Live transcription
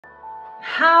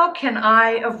How can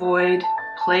I avoid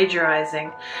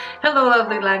plagiarizing? Hello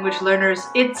lovely language learners,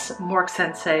 it's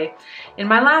MORKSENSEI. In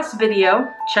my last video,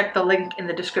 check the link in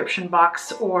the description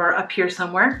box or up here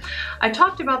somewhere, I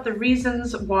talked about the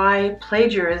reasons why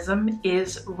plagiarism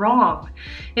is wrong.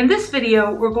 In this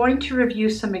video, we're going to review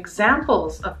some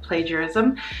examples of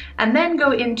plagiarism and then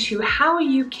go into how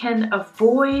you can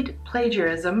avoid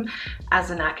plagiarism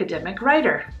as an academic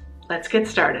writer. Let's get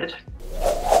started.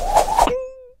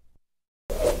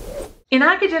 In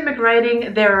academic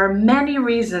writing, there are many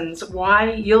reasons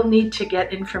why you'll need to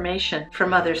get information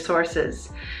from other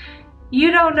sources.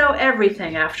 You don't know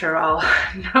everything after all.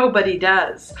 Nobody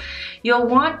does. You'll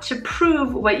want to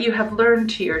prove what you have learned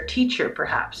to your teacher,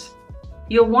 perhaps.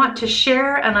 You'll want to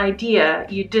share an idea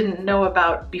you didn't know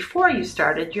about before you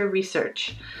started your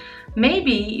research.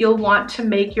 Maybe you'll want to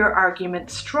make your argument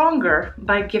stronger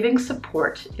by giving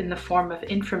support in the form of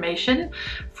information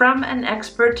from an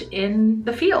expert in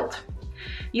the field.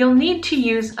 You'll need to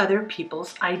use other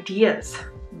people's ideas.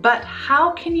 But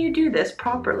how can you do this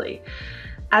properly?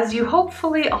 As you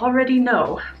hopefully already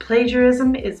know,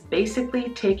 plagiarism is basically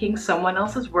taking someone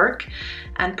else's work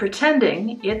and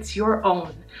pretending it's your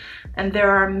own. And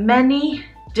there are many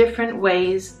different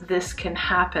ways this can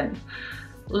happen.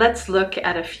 Let's look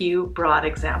at a few broad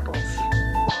examples.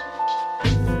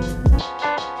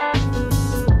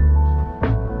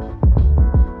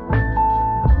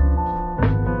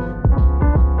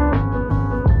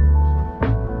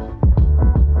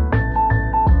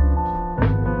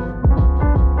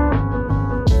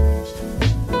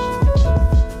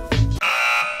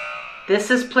 This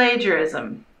is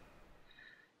plagiarism.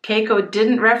 Keiko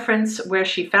didn't reference where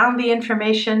she found the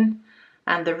information,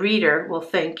 and the reader will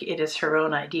think it is her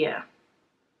own idea.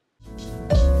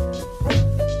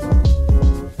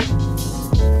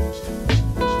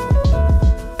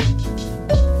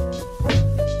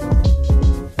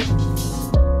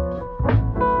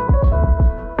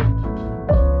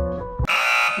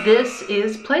 This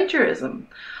is plagiarism.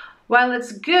 While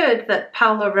it's good that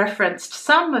Paolo referenced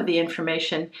some of the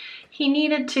information, he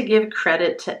needed to give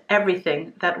credit to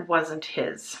everything that wasn't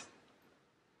his.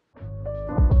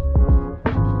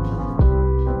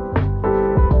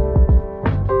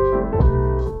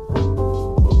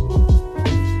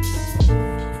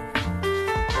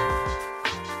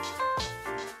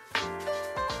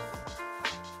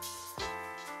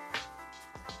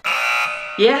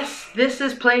 Yes, this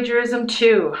is plagiarism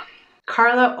too.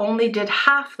 Carla only did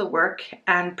half the work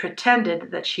and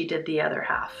pretended that she did the other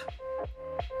half.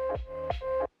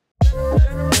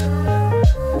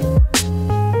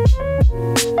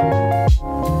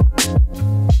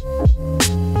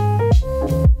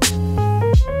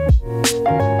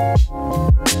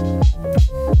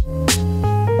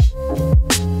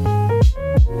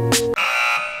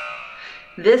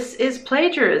 This is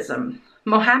plagiarism.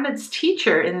 Mohammed's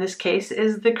teacher in this case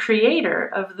is the creator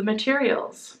of the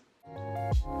materials.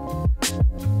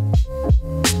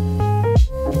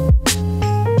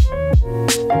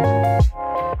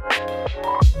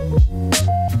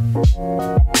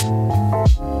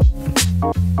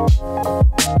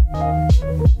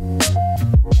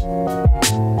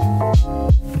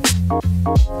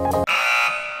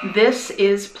 This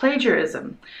is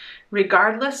plagiarism.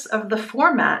 Regardless of the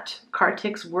format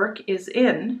Kartik's work is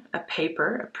in, a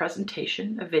paper, a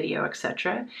presentation, a video,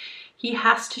 etc., he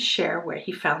has to share where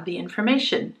he found the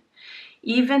information,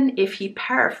 even if he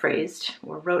paraphrased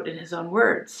or wrote in his own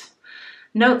words.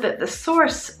 Note that the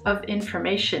source of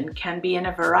information can be in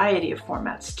a variety of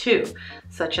formats too,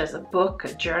 such as a book,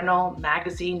 a journal,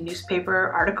 magazine, newspaper,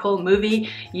 article, movie,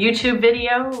 YouTube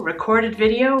video,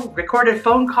 recorded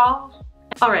phone call.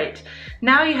 All right,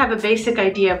 now you have a basic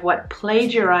idea of what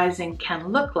plagiarizing can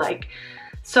look like.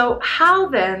 So how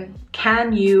then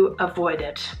can you avoid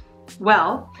it?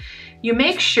 Well, you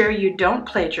make sure you don't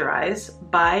plagiarize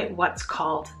by what's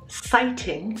called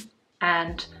citing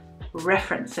and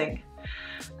referencing.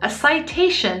 A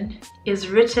citation is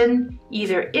written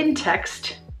either in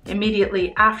text,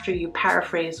 immediately after you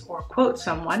paraphrase or quote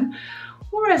someone,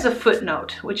 or as a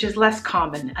footnote, which is less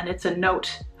common, and it's a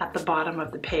note at the bottom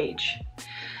of the page.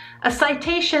 A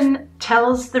citation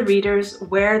tells the readers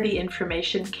where the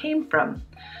information came from.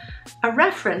 A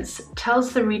reference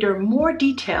tells the reader more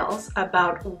details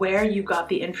about where you got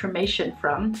the information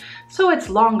from, so it's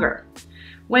longer.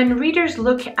 When readers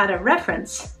look at a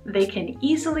reference, they can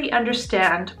easily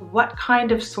understand what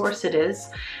kind of source it is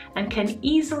and can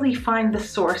easily find the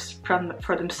source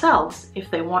for themselves if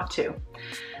they want to.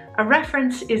 A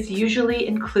reference is usually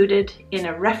included in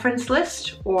a reference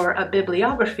list or a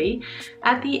bibliography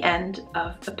at the end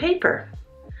of a paper.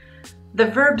 The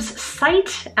verbs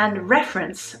cite and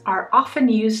reference are often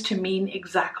used to mean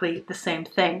exactly the same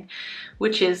thing,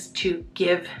 which is to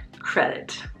give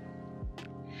credit.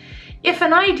 If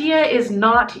an idea is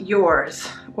not yours,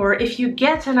 or if you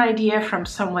get an idea from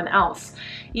someone else,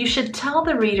 you should tell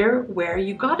the reader where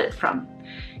you got it from.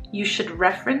 You should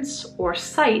reference or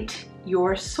cite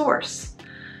your source.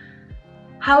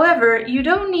 However, you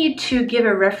don't need to give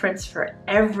a reference for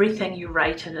everything you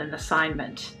write in an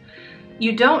assignment.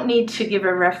 You don't need to give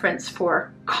a reference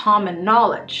for common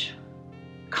knowledge.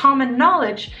 Common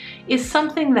knowledge is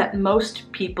something that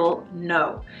most people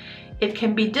know. It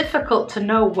can be difficult to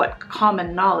know what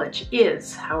common knowledge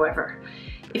is, however.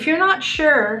 If you're not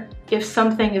sure if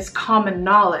something is common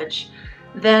knowledge,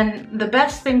 then the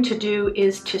best thing to do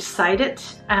is to cite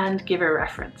it and give a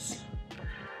reference.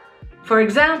 For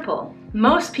example,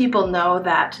 most people know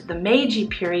that the Meiji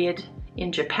period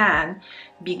in Japan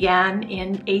began in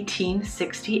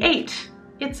 1868.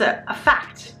 It's a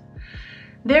fact.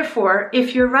 Therefore,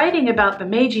 if you're writing about the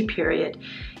Meiji period,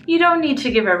 you don't need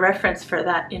to give a reference for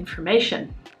that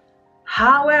information.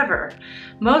 However,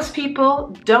 most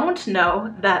people don't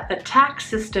know that the tax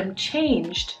system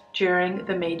changed during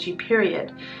the Meiji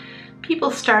period. People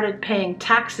started paying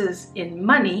taxes in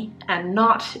money and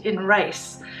not in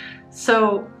rice.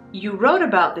 So you wrote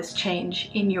about this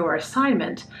change in your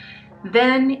assignment,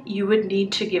 then you would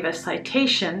need to give a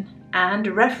citation and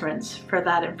reference for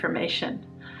that information.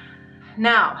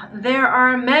 Now, there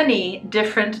are many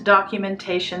different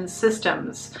documentation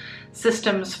systems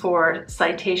for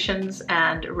citations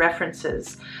and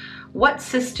references. What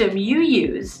system you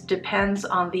use depends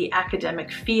on the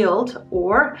academic field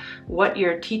or what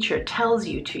your teacher tells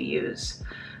you to use.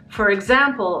 For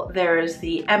example, there is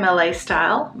the MLA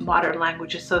style, Modern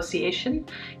Language Association,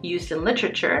 used in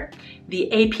literature, the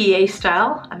APA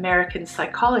style, American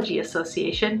Psychology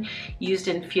Association, used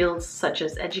in fields such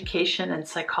as education and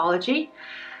psychology.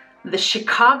 The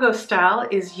Chicago style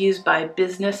is used by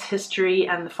business, history,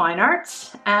 and the fine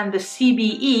arts, and the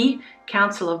CBE,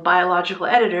 Council of Biological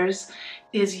Editors,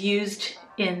 is used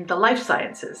in the life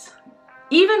sciences.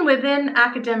 Even within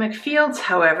academic fields,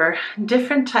 however,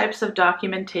 different types of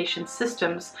documentation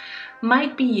systems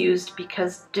might be used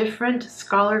because different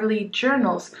scholarly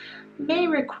journals may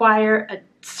require a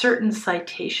certain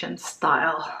citation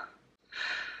style.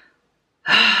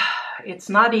 It's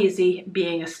not easy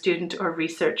being a student or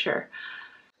researcher.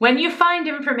 When you find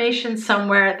information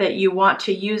somewhere that you want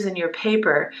to use in your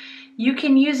paper, you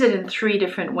can use it in 3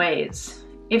 different ways.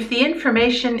 If the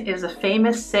information is a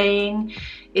famous saying,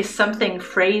 is something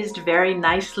phrased very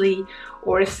nicely,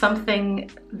 or is something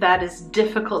that is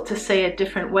difficult to say a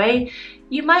different way,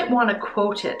 you might want to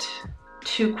quote it.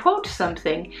 To quote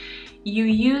something, you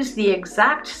use the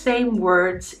exact same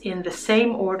words in the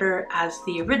same order as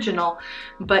the original,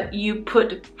 but you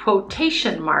put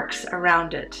quotation marks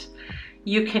around it.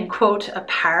 You can quote a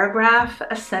paragraph,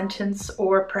 a sentence,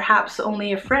 or perhaps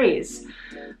only a phrase.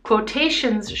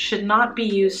 Quotations should not be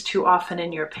used too often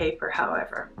in your paper,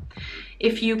 however.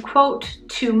 If you quote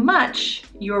too much,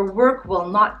 your work will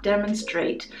not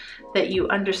demonstrate that you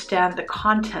understand the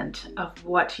content of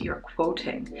what you're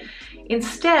quoting.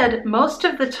 Instead, most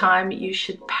of the time you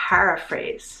should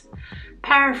paraphrase.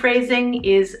 Paraphrasing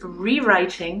is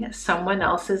rewriting someone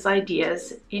else's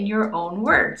ideas in your own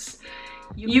words.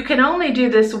 You can only do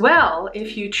this well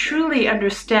if you truly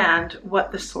understand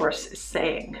what the source is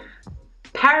saying.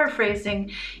 Paraphrasing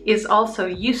is also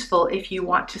useful if you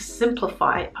want to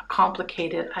simplify a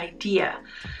complicated idea.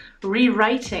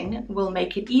 Rewriting will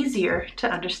make it easier to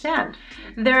understand.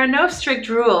 There are no strict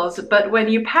rules, but when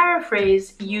you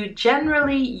paraphrase, you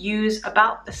generally use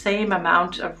about the same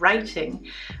amount of writing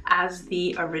as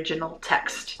the original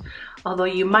text, although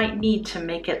you might need to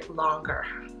make it longer.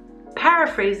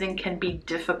 Paraphrasing can be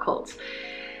difficult,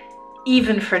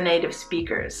 even for native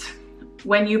speakers.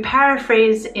 When you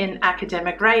paraphrase in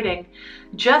academic writing,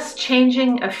 just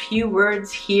changing a few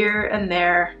words here and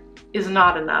there is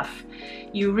not enough.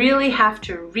 You really have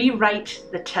to rewrite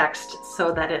the text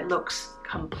so that it looks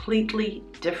completely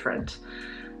different.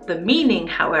 The meaning,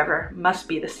 however, must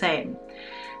be the same.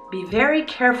 Be very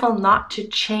careful not to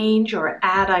change or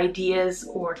add ideas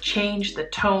or change the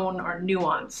tone or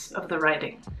nuance of the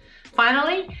writing.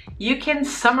 Finally, you can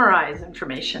summarize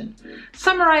information.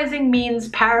 Summarizing means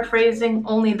paraphrasing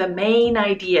only the main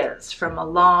ideas from a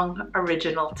long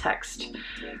original text.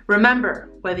 Remember,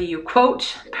 whether you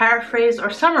quote, paraphrase, or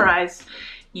summarize,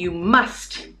 you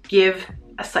must give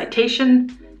a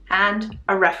citation and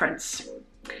a reference.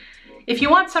 If you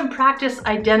want some practice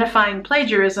identifying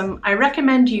plagiarism, I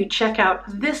recommend you check out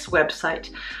this website.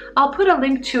 I'll put a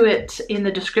link to it in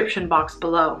the description box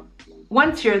below.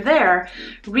 Once you're there,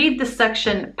 read the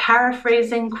section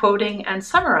Paraphrasing, Quoting, and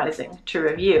Summarizing to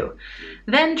review.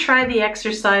 Then try the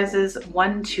exercises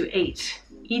 1 to 8.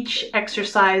 Each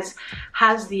exercise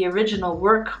has the original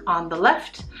work on the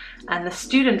left and the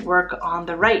student work on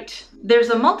the right. There's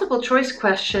a multiple choice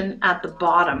question at the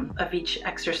bottom of each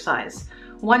exercise.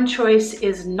 One choice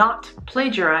is not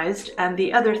plagiarized, and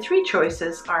the other 3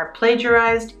 choices are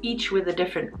plagiarized, each with a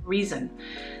different reason.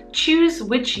 Choose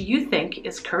which you think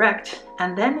is correct,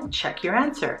 and then check your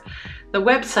answer. The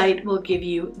website will give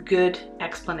you good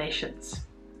explanations.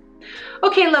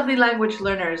 Okay, lovely language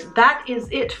learners, that is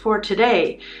it for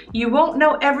today. You won't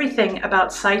know everything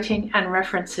about citing and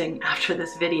referencing after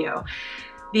this video.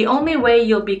 The only way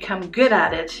you'll become good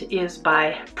at it is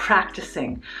by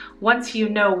practicing. Once you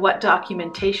know what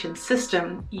documentation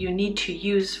system you need to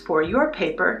use for your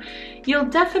paper, you'll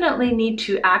definitely need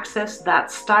to access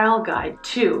that style guide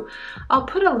too. I'll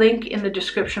put a link in the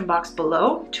description box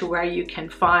below to where you can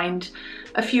find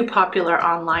a few popular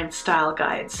online style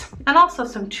guides, and also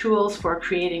some tools for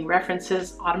creating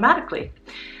references automatically.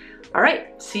 All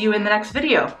right, see you in the next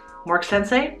video.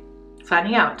 MORKSENSEI,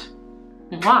 signing out.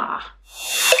 Mwah!